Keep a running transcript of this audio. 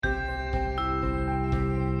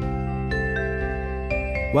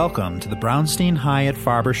Welcome to the Brownstein Hyatt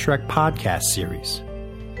Farber-Schreck podcast series.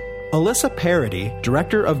 Alissa Parady,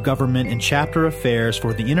 Director of Government and Chapter Affairs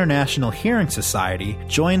for the International Hearing Society,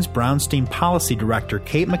 joins Brownstein Policy Director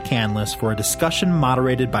Cate McCanless for a discussion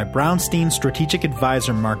moderated by Brownstein Strategic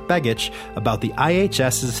Advisor Mark Begich about the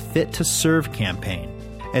IHS's Fit to Serve campaign.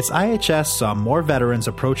 As IHS saw more veterans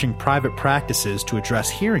approaching private practices to address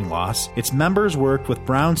hearing loss, its members worked with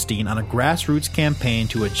Brownstein on a grassroots campaign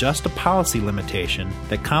to adjust a policy limitation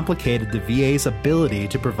that complicated the VA's ability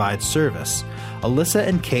to provide service. Alissa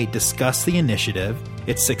and Cate discuss the initiative,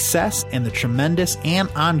 its success, and the tremendous and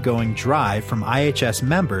ongoing drive from IHS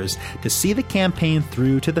members to see the campaign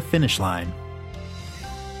through to the finish line.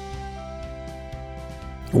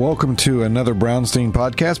 Welcome to another Brownstein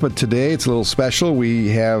podcast, but today it's a little special. We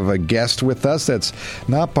have a guest with us that's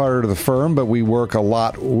not part of the firm, but we work a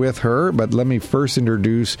lot with her. But let me first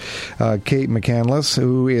introduce Cate McCanless,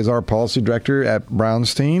 who is our policy director at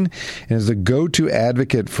Brownstein and is the go-to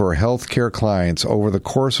advocate for healthcare clients. Over the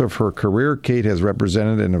course of her career, Cate has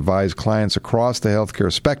represented and advised clients across the healthcare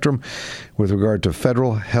spectrum with regard to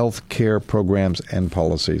federal healthcare programs and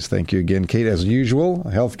policies. Thank you again, Cate. As usual,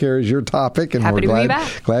 healthcare is your topic, and Happy we're to be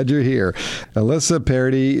back. Glad you're here. Alissa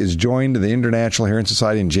Parady is joined the International Hearing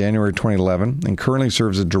Society in January 2011 and currently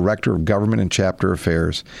serves as Director of Government and Chapter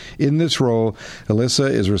Affairs. In this role,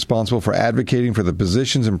 Alissa is responsible for advocating for the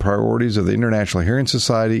positions and priorities of the International Hearing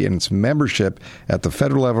Society and its membership at the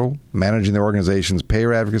federal level, managing the organization's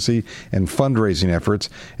payer advocacy and fundraising efforts,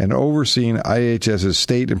 and overseeing IHS's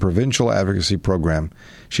state and provincial advocacy program.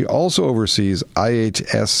 She also oversees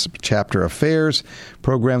IHS Chapter Affairs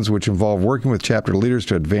programs, which involve working with chapter leaders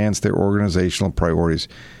to advance their organizational priorities.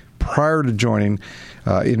 Prior to joining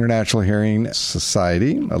International Hearing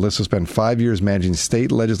Society, Alissa spent 5 years managing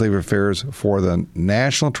state legislative affairs for the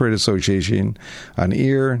National Trade Association on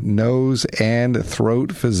ear, nose, and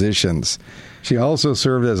throat physicians. She also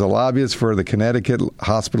served as a lobbyist for the Connecticut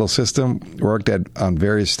hospital system, worked on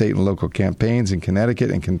various state and local campaigns in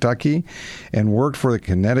Connecticut and Kentucky, and worked for the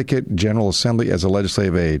Connecticut General Assembly as a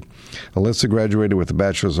legislative aide. Alissa graduated with a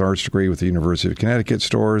bachelor's arts degree with the University of Connecticut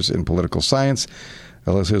Stores in political science.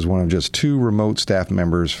 Alissa is one of just 2 remote staff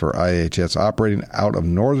members for IHS operating out of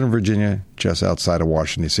Northern Virginia, just outside of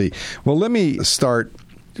Washington, D.C. Well, let me start.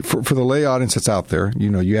 For the lay audience that's out there,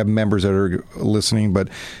 you have members that are listening, but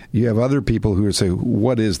you have other people who would say,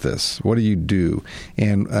 what is this? What do you do?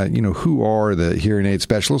 And, who are the hearing aid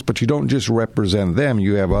specialists? But you don't just represent them.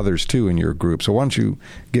 You have others, too, in your group. So why don't you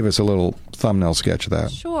give us a little thumbnail sketch of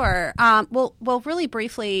that? Sure. Well, really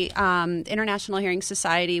briefly, International Hearing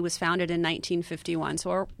Society was founded in 1951.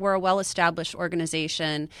 So we're a well-established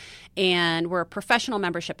organization, and we're a professional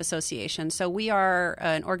membership association. So we are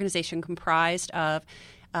an organization comprised of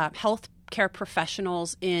healthcare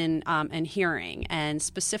professionals in hearing, and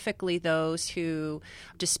specifically those who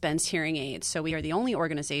dispense hearing aids. So we are the only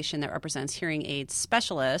organization that represents hearing aid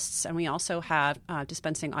specialists, and we also have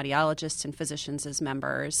dispensing audiologists and physicians as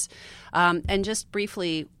members. And just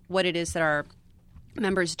briefly, what it is that our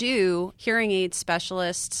members do, hearing aid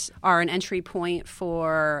specialists are an entry point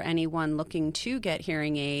for anyone looking to get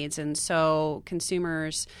hearing aids, and so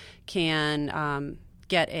consumers can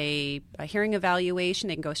get a hearing evaluation.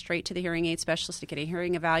 They can go straight to the hearing aid specialist to get a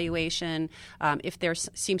hearing evaluation. If there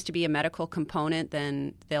seems to be a medical component,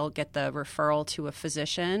 then they'll get the referral to a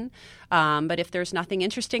physician. But if there's nothing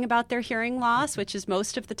interesting about their hearing loss, which is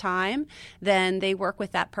most of the time, then they work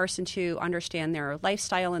with that person to understand their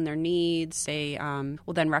lifestyle and their needs. They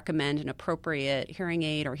will then recommend an appropriate hearing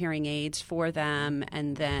aid or hearing aids for them.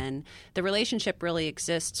 And then the relationship really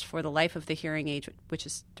exists for the life of the hearing aid, which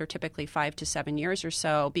is they're typically 5 to 7 years or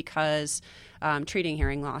so, because treating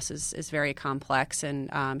hearing loss is very complex,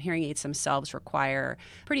 and hearing aids themselves require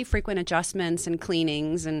pretty frequent adjustments and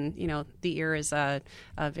cleanings, and the ear is a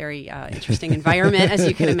very interesting environment, as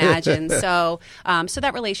you can imagine. So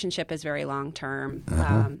that relationship is very long term,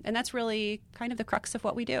 and that's really kind of the crux of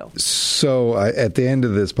what we do. So at the end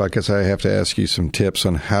of this podcast, I have to ask you some tips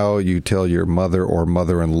on how you tell your mother or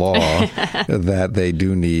mother-in-law that they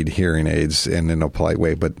do need hearing aids, and in a polite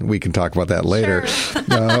way, but we can talk about that later. Sure.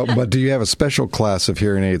 But do you have a special class of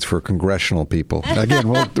hearing aids for congressional people? Again,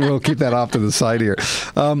 we'll keep that off to the side here.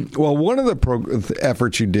 Well, one of the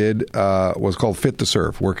efforts you did was called Fit to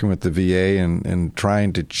Serve, working with the VA and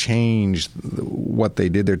trying to change what they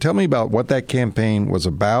did there. Tell me about what that campaign was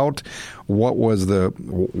about.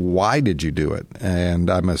 Why did you do it? And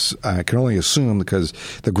I can only assume because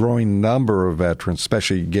the growing number of veterans,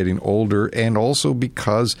 especially getting older, and also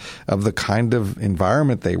because of the kind of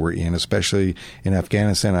environment they were in, especially in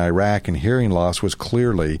Afghanistan, Iraq, and hearing hearing loss was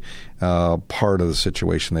clearly part of the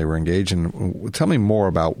situation they were engaged in. Tell me more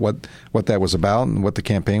about what that was about and what the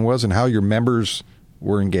campaign was and how your members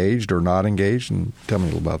were engaged or not engaged, and tell me a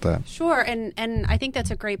little about that. Sure, and I think that's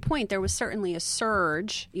a great point. There was certainly a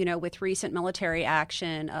surge, with recent military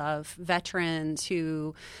action of veterans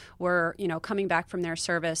who were, coming back from their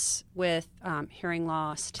service with hearing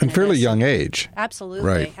loss. And fairly young age. Absolutely,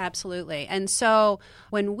 right. Absolutely. And so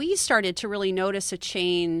when we started to really notice a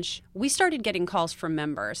change, we started getting calls from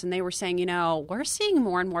members, and they were saying, we're seeing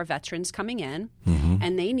more and more veterans coming in,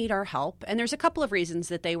 and they need our help. And there's a couple of reasons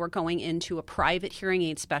that they were going into a private hearing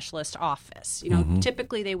aid specialist office.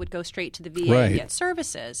 Typically they would go straight to the VA and get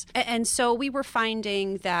services. And so we were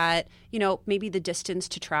finding that, maybe the distance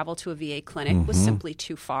to travel to a VA clinic was simply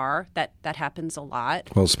too far. That happens a lot.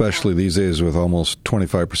 Well, especially these days with almost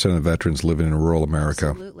 25% of veterans living in rural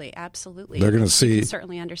America. Absolutely. They're going to see. You can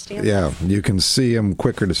certainly understand that. You can see them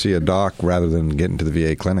quicker to see a doc rather than getting to the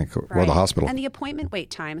VA clinic or the hospital. And the appointment wait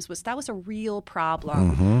times was a real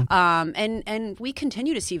problem. And we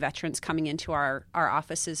continue to see veterans coming into our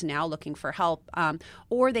offices now looking for help,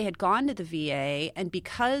 or they had gone to the VA, and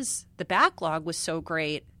because the backlog was so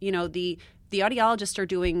great, the audiologists are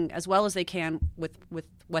doing as well as they can with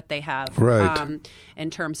what they have in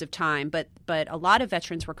terms of time. But a lot of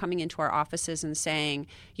veterans were coming into our offices and saying,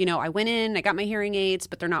 I went in, I got my hearing aids,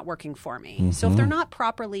 but they're not working for me. So if they're not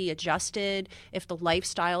properly adjusted, if the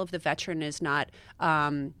lifestyle of the veteran is not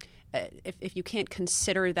if you can't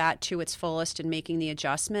consider that to its fullest in making the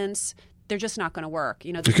adjustments, they're just not going to work.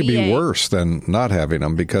 It could be worse than not having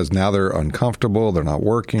them because now they're uncomfortable, they're not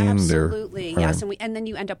working. Absolutely, yes. And then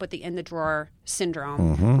you end up with the in-the-drawer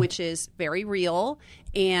syndrome, which is very real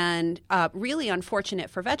and really unfortunate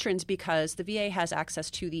for veterans because the VA has access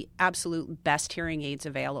to the absolute best hearing aids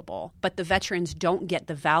available, but the veterans don't get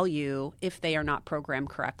the value if they are not programmed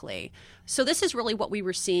correctly. So this is really what we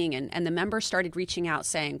were seeing, and the members started reaching out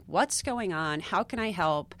saying, what's going on? How can I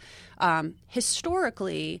help?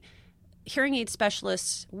 Historically, hearing aid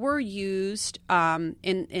specialists were used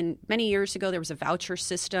in many years ago. There was a voucher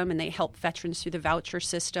system, and they helped veterans through the voucher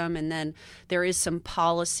system. And then there is some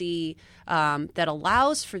policy that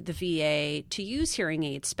allows for the VA to use hearing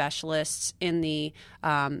aid specialists in the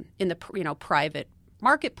private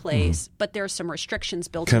marketplace, but there's some restrictions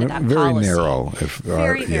built into that very policy. Narrow.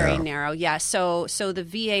 Very narrow, yeah. So the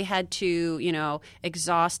VA had to,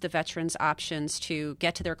 exhaust the veterans' options to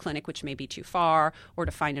get to their clinic, which may be too far, or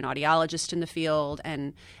to find an audiologist in the field.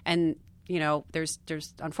 And there's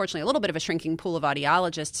unfortunately a little bit of a shrinking pool of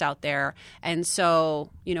audiologists out there. And so,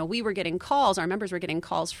 we were getting calls, our members were getting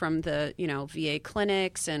calls from the, VA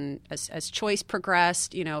clinics, and as choice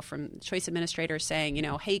progressed, from choice administrators saying,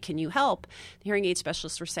 hey, can you help? The hearing aid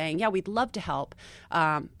specialists were saying, yeah, we'd love to help.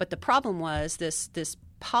 But the problem was this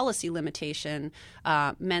policy limitation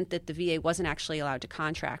meant that the VA wasn't actually allowed to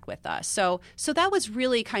contract with us. So that was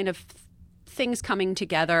really kind of things coming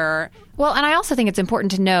together. Well, and I also think it's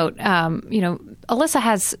important to note, Alissa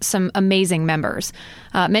has some amazing members.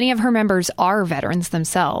 Many of her members are veterans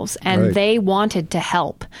themselves, and they wanted to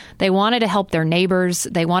help. They wanted to help their neighbors.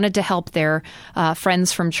 They wanted to help their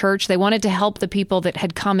friends from church. They wanted to help the people that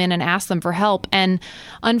had come in and asked them for help. And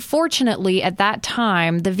unfortunately, at that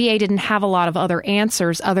time, the VA didn't have a lot of other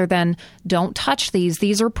answers other than don't touch these.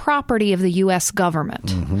 These are property of the U.S.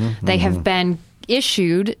 government. They have been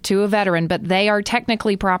issued to a veteran, but they are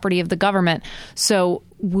technically property of the government. So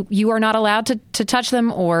you are not allowed to touch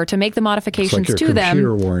them or to make the modifications to them. It's like your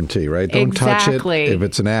computer warranty, right? Don't touch it if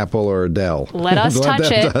it's an Apple or a Dell. Let us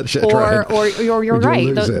touch it, or you're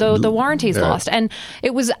right. The warranty's lost. And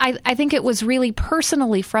it was, I think it was really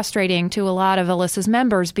personally frustrating to a lot of Alissa's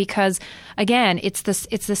members because, again, it's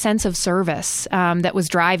the sense of service that was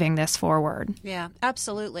driving this forward. Yeah,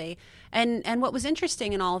 absolutely. And what was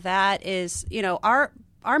interesting in all of that is,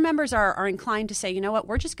 our members are inclined to say, you know what,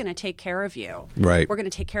 we're just going to take care of you. Right. We're going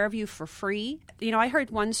to take care of you for free. I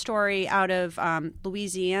heard one story out of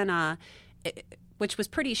Louisiana, which was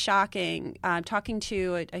pretty shocking. Talking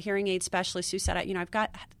to a hearing aid specialist who said, I've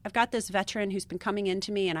got this veteran who's been coming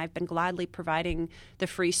into me, and I've been gladly providing the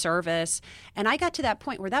free service. And I got to that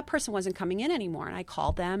point where that person wasn't coming in anymore, and I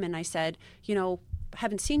called them and I said,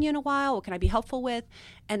 haven't seen you in a while. What can I be helpful with?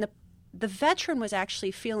 And the veteran was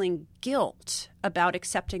actually feeling guilt about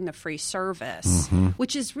accepting the free service,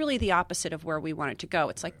 which is really the opposite of where we wanted to go.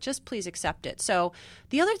 It's like, just please accept it. So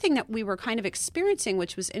the other thing that we were kind of experiencing,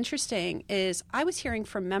 which was interesting, is I was hearing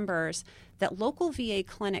from members that local VA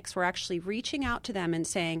clinics were actually reaching out to them and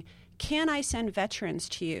saying, can I send veterans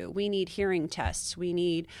to you? We need hearing tests. We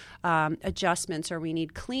need adjustments, or we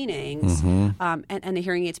need cleanings. And the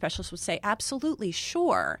hearing aid specialist would say, absolutely,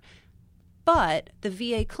 sure. But the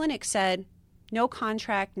VA clinic said, no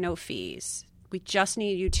contract, no fees. We just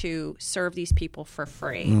need you to serve these people for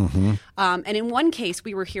free. Mm-hmm. And in one case,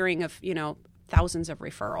 we were hearing of, thousands of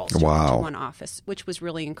referrals to one office, which was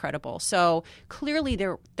really incredible. So clearly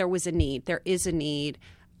there was a need. There is a need.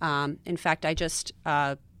 In fact, I just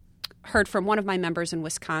heard from one of my members in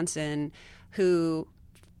Wisconsin who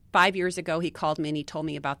 5 years ago, he called me and he told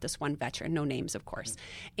me about this one veteran, no names, of course.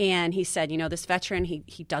 And he said, this veteran,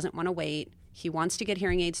 he doesn't want to wait. He wants to get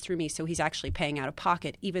hearing aids through me, so he's actually paying out of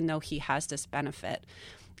pocket, even though he has this benefit.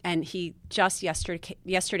 And he just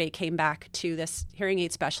yesterday came back to this hearing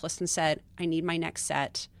aid specialist and said, I need my next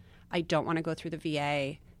set. I don't want to go through the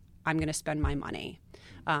VA. I'm going to spend my money,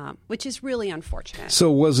 which is really unfortunate.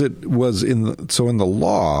 So in the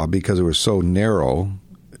law, because it was so narrow,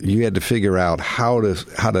 you had to figure out how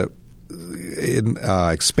to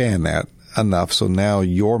expand that enough so now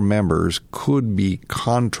your members could be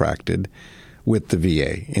contracted with the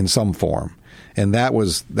VA in some form. And that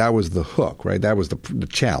was the hook, right? That was the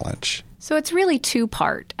challenge. So it's really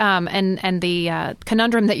two-part. And the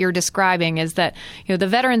conundrum that you're describing is that the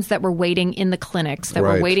veterans that were waiting in the clinics, that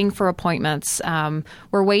were waiting for appointments,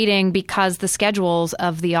 were waiting because the schedules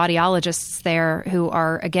of the audiologists there, who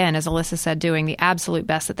are, again, as Alissa said, doing the absolute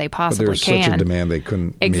best that they possibly can. But there's such a demand they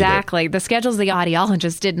couldn't Exactly. meet it. The schedules of the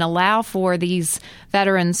audiologists didn't allow for these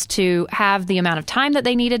veterans to have the amount of time that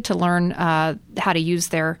they needed to learn how to use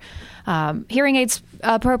their hearing aids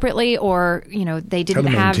appropriately, or they didn't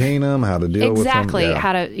have how to maintain them, how to deal with them. Exactly.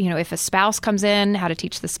 How to if a spouse comes in, how to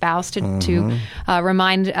teach the spouse to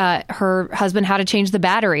remind her husband how to change the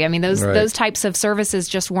battery. I mean, those types of services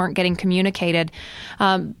just weren't getting communicated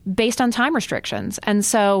based on time restrictions. And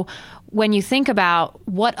so when you think about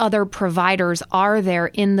what other providers are there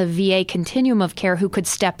in the VA continuum of care who could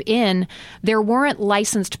step in, there weren't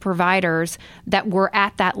licensed providers that were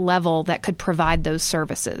at that level that could provide those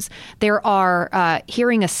services. There are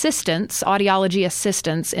hearing assistants, audiology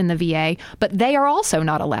assistants in the VA, but they are also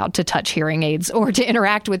not allowed to touch hearing aids or to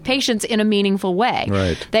interact with patients in a meaningful way.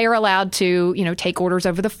 Right. They are allowed to, take orders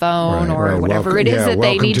over the phone or whatever it is that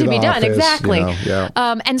they need to be done. Exactly.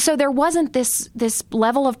 And so there wasn't this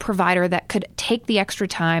level of provider that could take the extra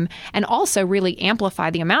time and also really amplify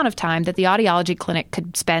the amount of time that the audiology clinic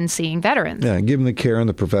could spend seeing veterans. Yeah, give them the care and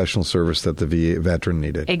the professional service that the VA veteran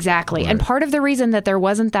needed. Exactly. Right. And part of the reason that there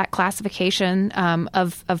wasn't that classification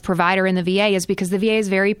of provider in the VA is because the VA is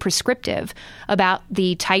very prescriptive about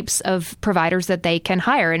the types of providers that they can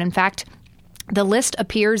hire. And in fact, the list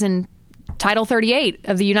appears in Title 38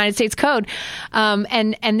 of the United States Code.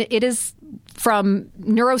 And it is from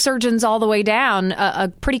neurosurgeons all the way down,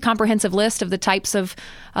 a pretty comprehensive list of the types of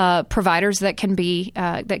providers that can be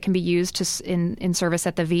used in service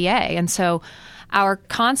at the VA. And so our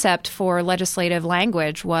concept for legislative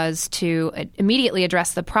language was to immediately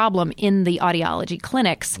address the problem in the audiology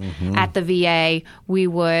clinics at the VA. We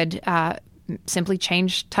would simply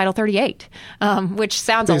change Title 38, which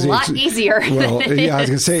sounds a lot easier. Well, I was going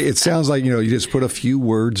to say, it sounds like, you just put a few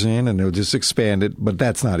words in and it'll just expand it, but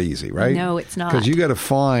that's not easy, right? No, it's not. Because you got to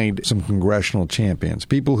find some congressional champions,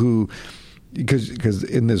 people who, because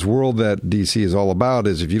in this world that DC is all about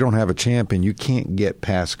is if you don't have a champion, you can't get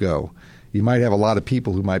past go. You might have a lot of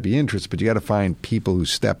people who might be interested, but you got to find people who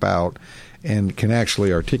step out and can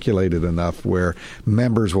actually articulate it enough where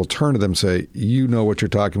members will turn to them and say, you know what you're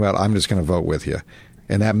talking about, I'm just going to vote with you.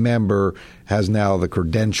 And that member has now the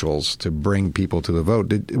credentials to bring people to the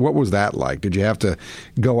vote. What was that like? Did you have to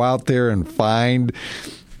go out there and find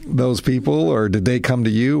those people, or did they come to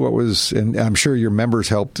you? And I'm sure your members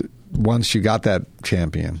helped once you got that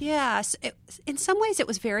champion. Yes. In some ways, it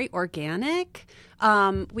was very organic.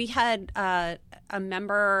 We had a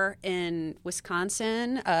member in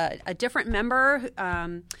Wisconsin, a different member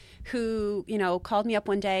who called me up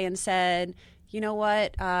one day and said, you know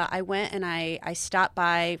what, I went and I stopped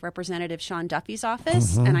by Representative Sean Duffy's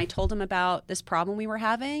office and I told him about this problem we were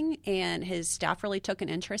having, and his staff really took an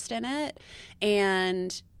interest in it.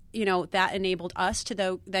 And that enabled us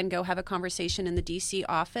to then go have a conversation in the D.C.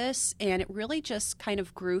 office, and it really just kind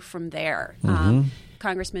of grew from there.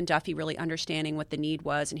 Congressman Duffy really understanding what the need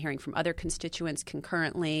was and hearing from other constituents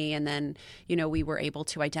concurrently, and then, we were able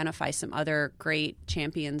to identify some other great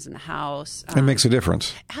champions in the House. It makes a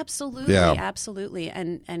difference. Absolutely, absolutely.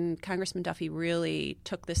 And Congressman Duffy really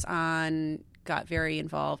took this on, got very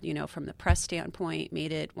involved, from the press standpoint,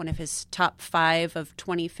 made it one of his top 5 of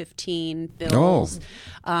 2015 bills,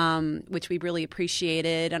 which we really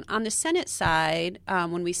appreciated. And on the Senate side,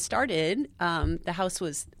 when we started, the House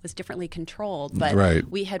was differently controlled, but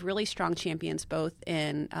we had really strong champions both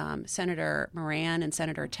in Senator Moran and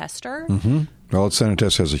Senator Tester, Well, San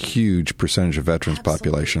Antonio has a huge percentage of veterans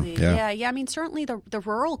population. Yeah. I mean, certainly the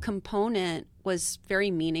rural component was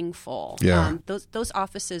very meaningful. Yeah. Those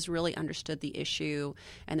offices really understood the issue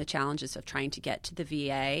and the challenges of trying to get to the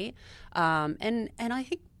VA. And I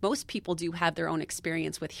think most people do have their own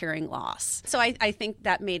experience with hearing loss. So I think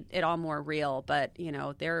that made it all more real. But,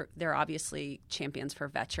 they're obviously champions for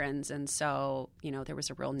veterans. And so, there was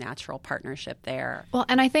a real natural partnership there. Well,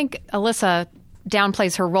 and I think Alissa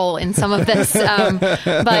downplays her role in some of this.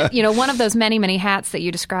 But, one of those many, many hats that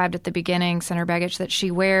you described at the beginning, Senator Begich, that she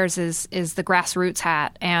wears is the grassroots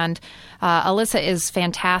hat. And Alissa is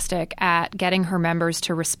fantastic at getting her members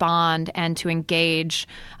to respond and to engage,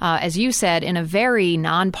 as you said, in a very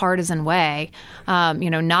nonpartisan way,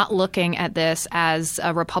 not looking at this as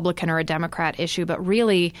a Republican or a Democrat issue, but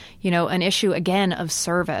really, an issue, again, of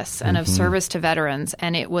service and of service to veterans.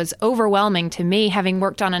 And it was overwhelming to me, having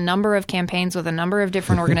worked on a number of campaigns with a number of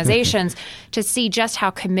different organizations, to see just how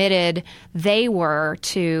committed they were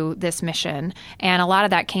to this mission. And a lot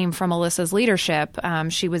of that came from Alissa's leadership.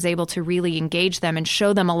 She was able to really engage them and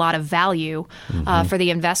show them a lot of value for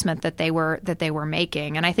the investment that they were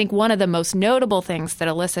making. And I think one of the most notable things that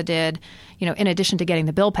Alissa did, in addition to getting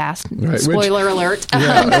the bill passed, spoiler alert.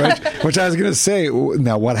 Which I was going to say,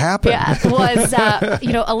 now what happened? Was,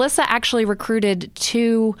 Alissa actually recruited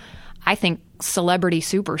two, I think, celebrity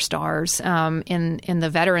superstars in the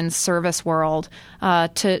veterans service world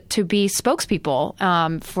to be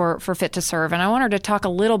spokespeople for Fit to Serve. And I want her to talk a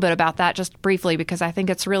little bit about that just briefly, because I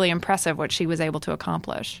think it's really impressive what she was able to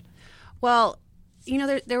accomplish. Well,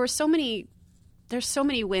 there were so many. There's so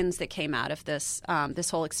many wins that came out of this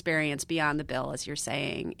this whole experience beyond the bill, as you're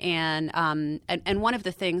saying, and one of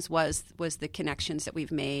the things was the connections that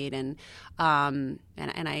we've made, and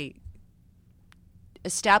I.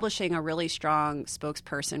 Establishing a really strong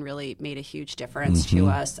spokesperson really made a huge difference to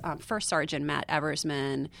us. First Sergeant Matt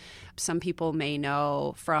Eversman, some people may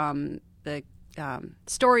know from the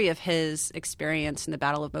story of his experience in the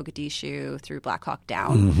Battle of Mogadishu through Black Hawk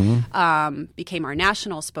Down, became our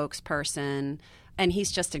national spokesperson. And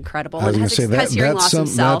he's just incredible. I was going to say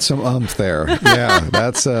that's some umph there. Yeah,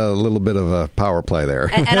 that's a little bit of a power play there.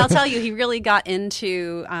 And I'll tell you, he really got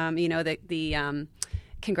into the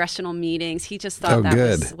congressional meetings. He just thought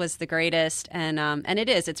was the greatest, and it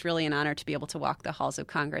is. It's really an honor to be able to walk the halls of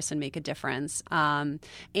Congress and make a difference. And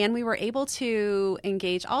we were able to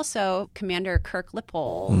engage also Commander Kirk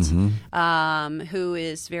Lippold, who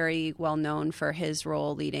is very well known for his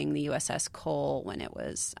role leading the USS Cole when it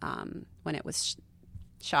was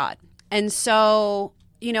shot. And so,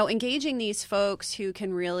 engaging these folks who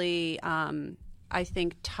can really, I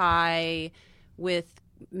think, tie with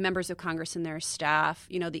members of Congress and their staff,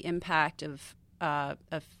 the impact of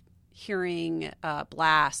hearing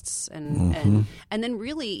blasts and then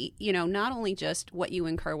really, not only just what you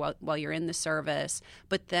incur while you're in the service,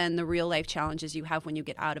 but then the real life challenges you have when you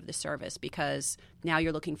get out of the service, because now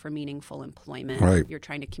you're looking for meaningful employment. Right. You're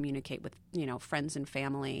trying to communicate with, friends and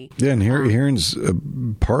family. Yeah, and hearing's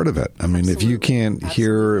part of it. I mean, if you can't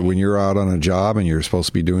hear when you're out on a job and you're supposed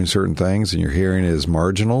to be doing certain things and your hearing is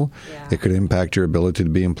marginal, it could impact your ability to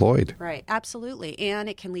be employed. Right, absolutely. And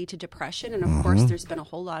it can lead to depression. And of course, there's been a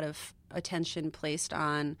whole lot of attention placed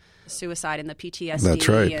on suicide and the PTSD. That's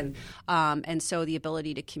right. And so the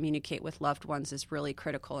ability to communicate with loved ones is really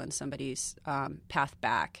critical in somebody's path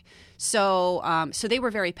back. So they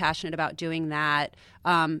were very passionate about doing that.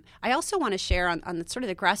 I also want to share on the sort of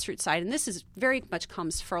the grassroots side, and this is very much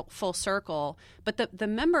comes full circle, but the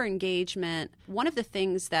member engagement, one of the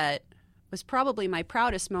things that was probably my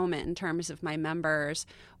proudest moment in terms of my members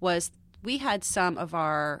was we had some of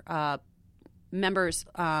our members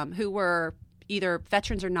who were either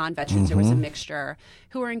veterans or non-veterans, there was a mixture,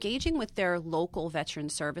 who were engaging with their local veteran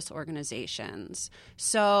service organizations.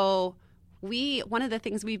 So one of the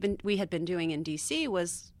things we had been doing in D.C.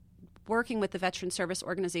 was working with the veteran service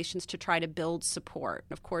organizations to try to build support.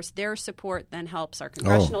 Of course, their support then helps our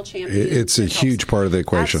congressional champions. It's a huge part of the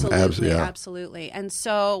equation. Absolutely. And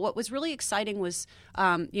so what was really exciting was,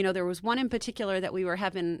 there was one in particular that we were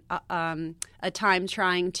having a time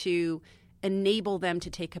trying to enable them to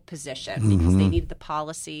take a position because they needed the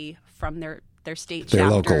policy from their state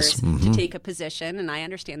chapters to take a position. And I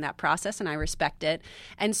understand that process and I respect it.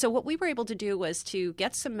 And so what we were able to do was to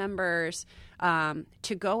get some members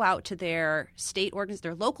to go out to their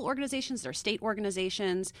their local organizations, their state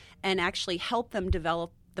organizations, and actually help them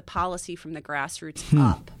develop the policy from the grassroots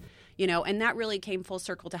up. and that really came full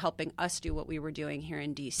circle to helping us do what we were doing here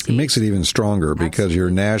in D.C. It makes it even stronger because your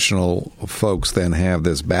national folks then have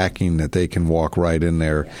this backing that they can walk right in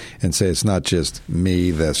there and say, it's not just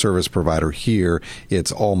me, the service provider here,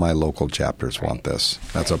 it's all my local chapters want this.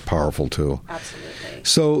 That's a powerful tool. Absolutely.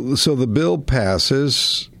 So the bill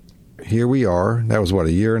passes. Here we are. That was,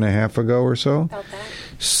 a year and a half ago or so? About that.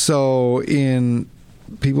 So in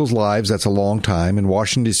people's lives, that's a long time. In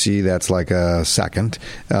Washington, D.C., that's like a second.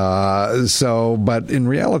 But in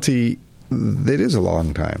reality, it is a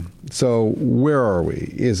long time. So where are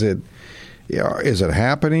we? Is it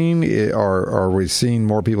happening? Are we seeing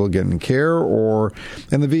more people getting care?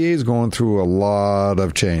 And the VA is going through a lot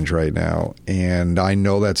of change right now, and I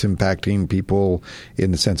know that's impacting people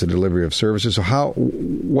in the sense of delivery of services. So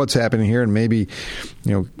what's happening here? And maybe,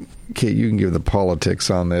 Cate, you can give the politics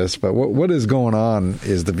on this, but what is going on?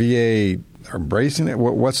 Is the VA embracing it?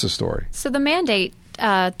 What's the story? So the mandate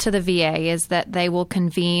to the VA is that they will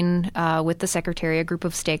convene with the Secretary a group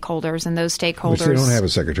of stakeholders, and those stakeholders... Which they don't have a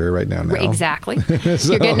secretary right now. Exactly. You're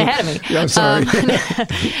getting ahead of me. Yeah, I'm sorry.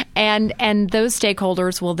 And those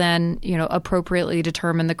stakeholders will then, appropriately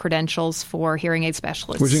determine the credentials for hearing aid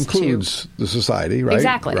specialists. Which includes the society, right?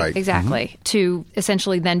 Exactly. Right. Exactly. Mm-hmm. To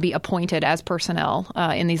essentially then be appointed as personnel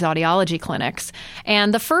in these audiology clinics.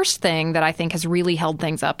 And the first thing that I think has really held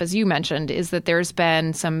things up, as you mentioned, is that there's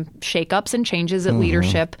been some shakeups and changes at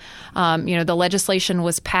leadership. The legislation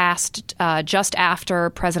was passed just after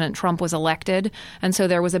President Trump was elected, and so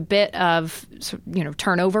there was a bit of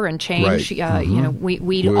turnover and change. Right.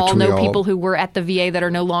 We all know people who were at the VA that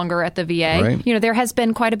are no longer at the VA. Right. There has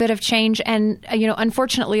been quite a bit of change, and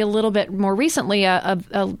unfortunately, a little bit more recently,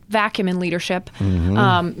 a vacuum in leadership.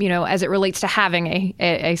 As it relates to having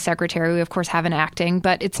a secretary. We of course have an acting,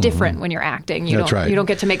 but it's different when you're acting. You don't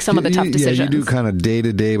get to make some of the tough decisions. Yeah, you do kind of day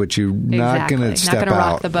to day, but you're not going to step not going to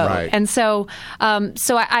rock out. the boat. Right. And so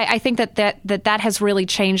I think that has really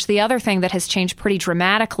changed. The other thing that has changed pretty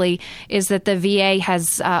dramatically is that the VA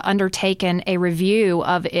has undertaken a review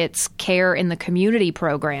of its care in the community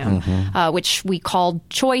program, which we called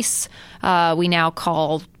Choice. We now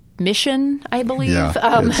call Mission, I believe.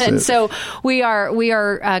 So we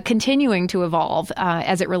are continuing to evolve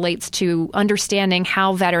as it relates to understanding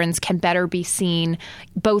how veterans can better be seen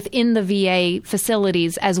both in the VA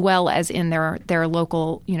facilities as well as in their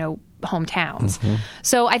local, hometowns.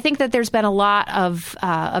 So I think that there's been a lot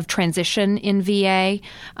of transition in VA,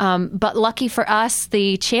 but lucky for us,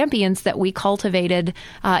 the champions that we cultivated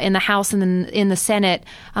in the House and in the Senate,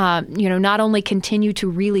 not only continue to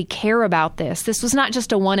really care about this. This was not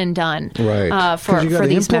just a one and done for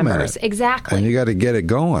these members. Exactly. And you got to get it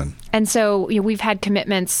going. And so we've had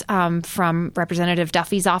commitments from Representative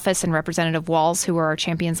Duffy's office and Representative Walz, who are our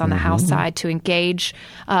champions on the House side, to engage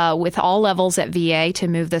with all levels at VA to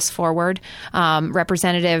move this forward.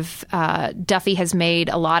 Representative Duffy has made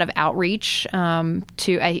a lot of outreach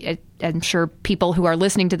to I'm sure people who are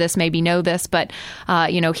listening to this maybe know this, but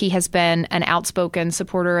he has been an outspoken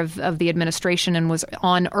supporter of the administration and was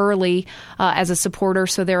on early as a supporter.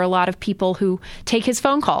 So there are a lot of people who take his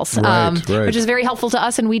phone calls, which is very helpful to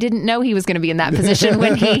us. And we didn't know he was going to be in that position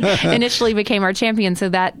when he initially became our champion. So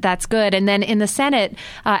that's good. And then in the Senate,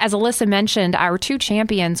 as Alissa mentioned, our two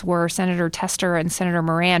champions were Senator Tester and Senator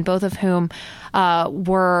Moran, both of whom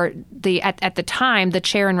were at the time the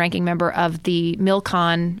chair and ranking member of the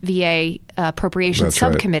MilCon VA Appropriations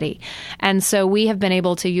Subcommittee. Right. And so we have been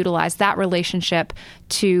able to utilize that relationship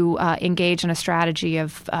to engage in a strategy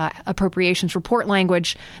of appropriations report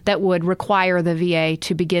language that would require the VA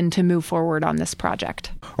to begin to move forward on this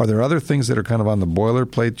project. Are there other things that are kind of on the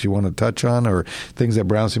boilerplate you want to touch on, or things that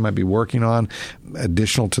Brownstein might be working on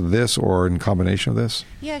additional to this or in combination of this?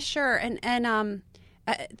 Yeah, sure. And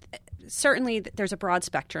certainly, there's a broad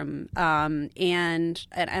spectrum, and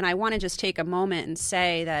I want to just take a moment and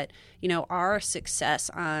say that our success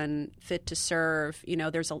on Fit to Serve,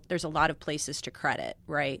 there's a lot of places to credit,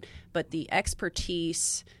 right? But the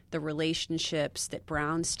expertise, the relationships that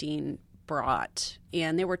Brownstein brought,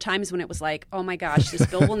 and there were times when it was like, oh my gosh, this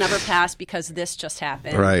bill will never pass because this just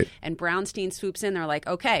happened. Right. And Brownstein swoops in. They're like,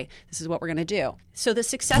 okay, this is what we're going to do. So the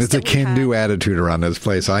success it's a can-do attitude around this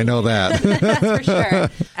place. I know that. That's for sure.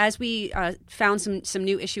 As we found some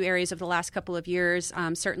new issue areas of the last couple of years,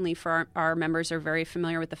 certainly for our members are very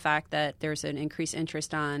familiar with the fact that there's an increased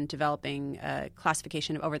interest on developing a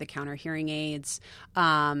classification of over-the-counter hearing aids.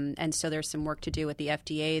 And so there's some work to do with the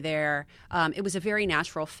FDA there. It was a very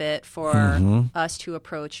natural fit for us to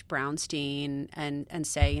approach Brownstein and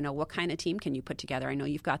say, what kind of team can you put together? I know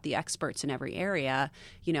you've got the experts in every area.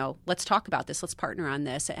 Let's talk about this. Let's partner on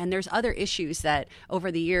this. And there's other issues that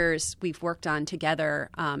over the years we've worked on together.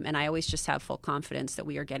 And I always just have full confidence that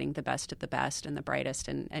we are getting the best of the best and the brightest.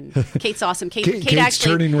 And Kate's awesome. Kate's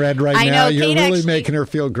actually turning red right now. You're really making her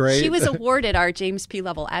feel great. She was awarded our James P.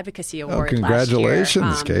 Level Advocacy Award congratulations,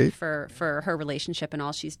 last year, Kate. For her relationship and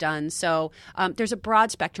all she's done. So there's a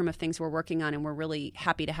broad spectrum of things we're working on, and we're really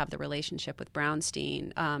happy to have the relationship with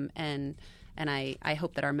Brownstein. And I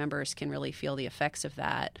hope that our members can really feel the effects of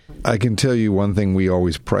that. I can tell you one thing we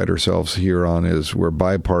always pride ourselves here on is we're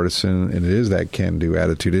bipartisan, and it is that can-do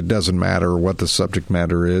attitude. It doesn't matter what the subject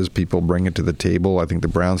matter is. People bring it to the table. I think the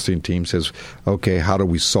Brownstein team says, okay, how do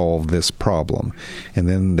we solve this problem? And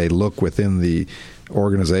then they look within the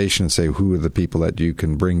organization and say, who are the people that you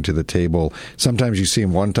can bring to the table? Sometimes you see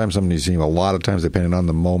them one time, sometimes you see them a lot of times, depending on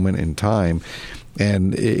the moment in time.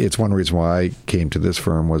 And it's one reason why I came to this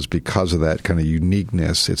firm was because of that kind of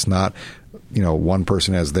uniqueness. It's not, one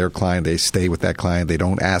person has their client, they stay with that client, they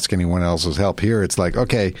don't ask anyone else's help. Here, it's like,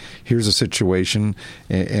 okay, here's a situation,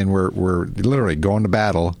 and we're literally going to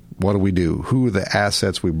battle. What do we do? Who are the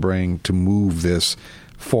assets we bring to move this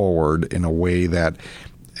forward in a way that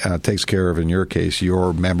takes care of, in your case,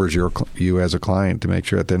 your members, you as a client, to make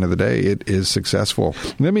sure at the end of the day it is successful.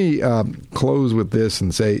 Let me close with this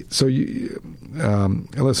and say, so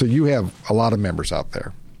Alissa, you have a lot of members out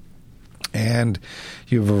there, and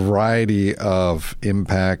you have a variety of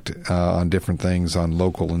impact on different things on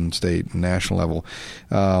local and state and national level.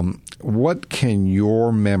 What can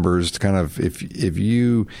your members kind of,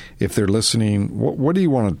 if they're listening, what do you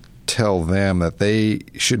want to tell them that they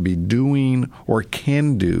should be doing or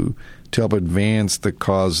can do to help advance the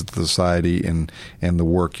cause of the society and the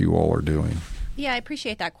work you all are doing? Yeah, I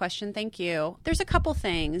appreciate that question. Thank you. There's a couple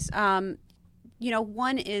things.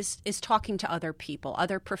 One is talking to other people,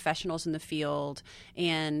 other professionals in the field,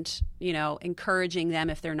 and encouraging them,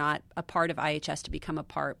 if they're not a part of IHS, to become a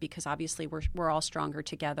part, because obviously we're all stronger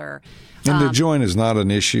together. And to join is not an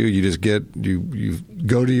issue. You just you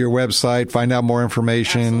go to your website, find out more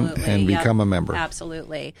information, and become a member.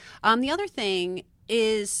 Absolutely. The other thing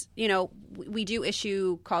is, we do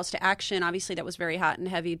issue calls to action. Obviously, that was very hot and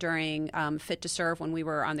heavy during Fit to Serve when we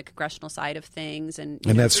were on the congressional side of things. And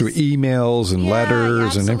that's through emails and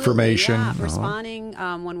letters and information. Yeah. Responding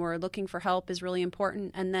when we're looking for help is really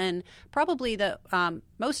important. And then probably the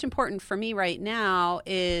most important for me right now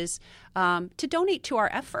is to donate to our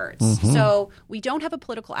efforts. Mm-hmm. So we don't have a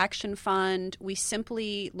political action fund. We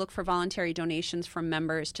simply look for voluntary donations from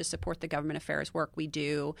members to support the government affairs work we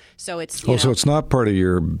do. So it's so it's not part of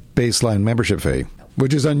your baseline membership fee,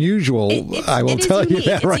 which is unusual. I will tell you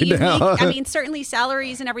that right now. I mean, certainly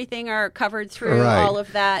salaries and everything are covered through all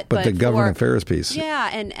of that, but the government affairs piece,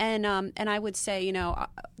 and I would say,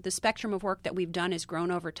 the spectrum of work that we've done has grown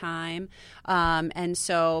over time, and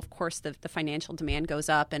so of course the financial demand goes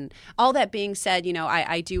up. And all that being said,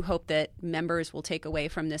 I do hope that members will take away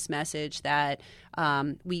from this message that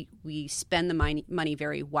we spend the money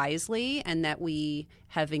very wisely, and that we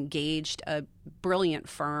have engaged a brilliant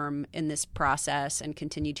firm in this process and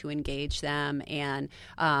continue to engage them. And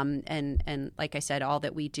like I said, all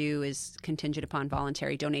that we do is contingent upon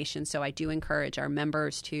voluntary donations. So I do encourage our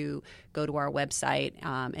members to go to our website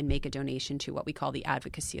and make a donation to what we call the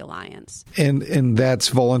Advocacy Alliance. And that's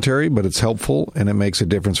voluntary, but it's helpful, and it makes a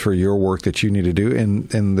difference for your work that you need to do.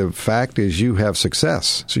 And the fact is you have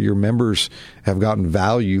success. So your members have gotten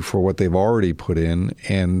value for what they've already put in,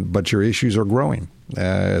 but your issues are growing.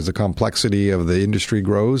 As the complexity of the industry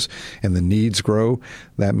grows and the needs grow,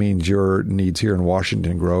 that means your needs here in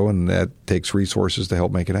Washington grow, and that takes resources to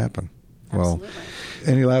help make it happen. Absolutely. Well,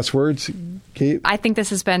 any last words, Kate? I think this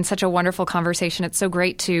has been such a wonderful conversation. It's so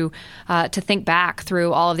great to think back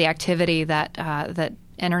through all of the activity that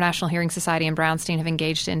International Hearing Society and Brownstein have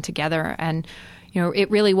engaged in together. And it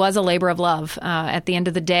really was a labor of love. At the end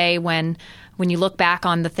of the day, when you look back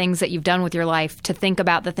on the things that you've done with your life, to think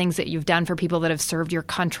about the things that you've done for people that have served your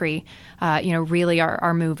country, really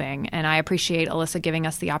are moving. And I appreciate Alissa giving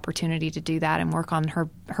us the opportunity to do that and work on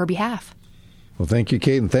her behalf. Well, thank you,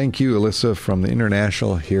 Kate, and thank you, Alissa, from the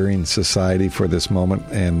International Hearing Society for this moment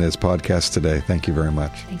and this podcast today. Thank you very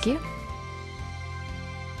much. Thank you.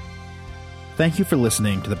 Thank you for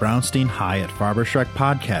listening to the Brownstein Hyatt Farber-Schreck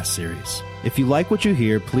podcast series. If you like what you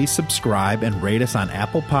hear, please subscribe and rate us on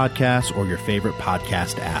Apple Podcasts or your favorite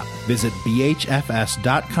podcast app. Visit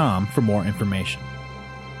bhfs.com for more information.